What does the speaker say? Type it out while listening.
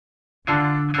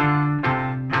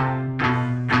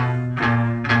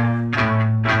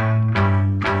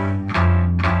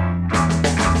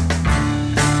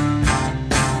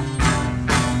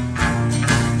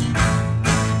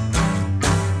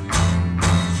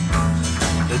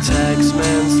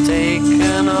taxman's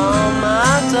taken all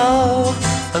my dough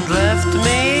and left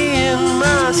me in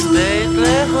my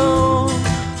stately home,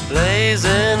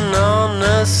 blazing on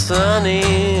a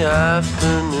sunny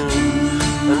afternoon.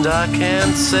 And I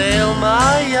can't sail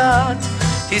my yacht,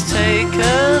 he's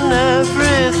taken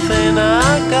everything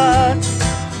I got.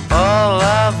 All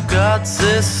I've got's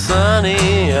this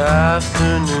sunny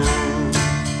afternoon.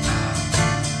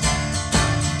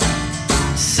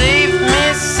 Save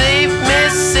me, save me,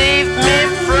 save me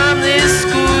from this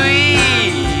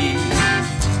squeeze.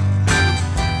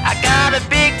 I got a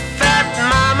big fat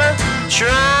mama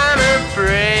trying to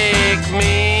break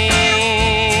me,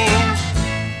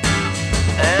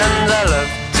 and I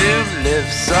love to live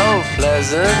so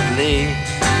pleasantly,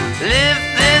 live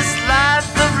this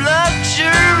life of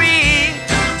luxury,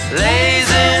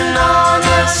 blazing on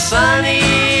a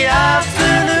sunny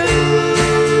afternoon.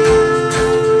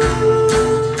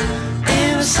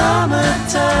 In the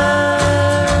summertime,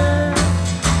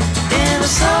 in the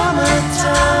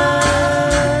summertime,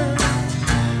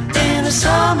 in the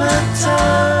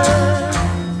summertime.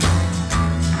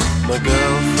 My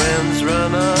girlfriend's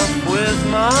run up with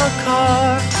my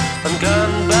car and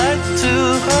gone back to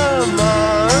her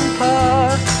ma and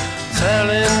pa,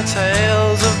 telling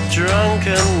tales of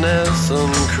drunkenness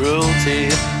and cruelty.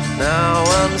 Now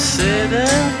I'm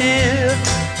sitting here,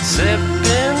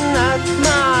 sipping at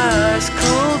my ice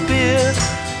cold beer,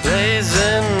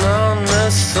 blazing on a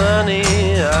sunny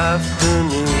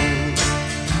afternoon.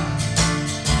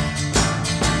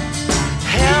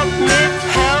 Help me,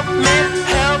 help me,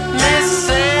 help me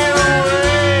sail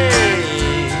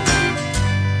away.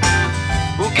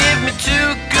 Well, give me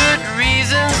 2 good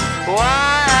reasons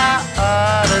why I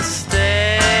ought to stay.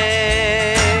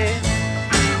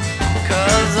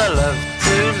 'Cause I love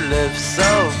to live so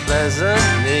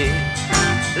pleasantly,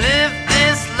 live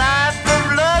this life of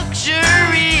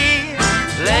luxury,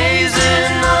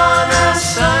 blazing on a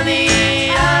sunny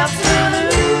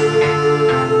afternoon.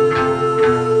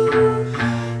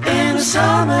 In the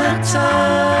summertime,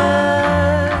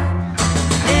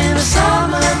 in the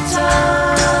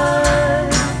summertime,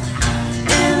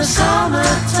 in the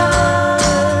summertime.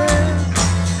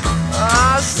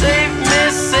 Ah, save me,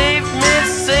 save me,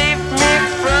 save me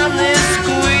from this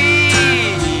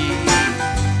squeeze.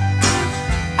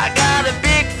 I got a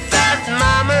big fat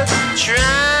mama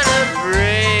trying to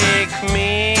break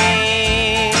me,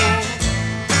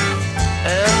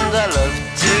 and I love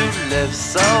to live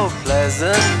so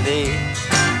pleasantly,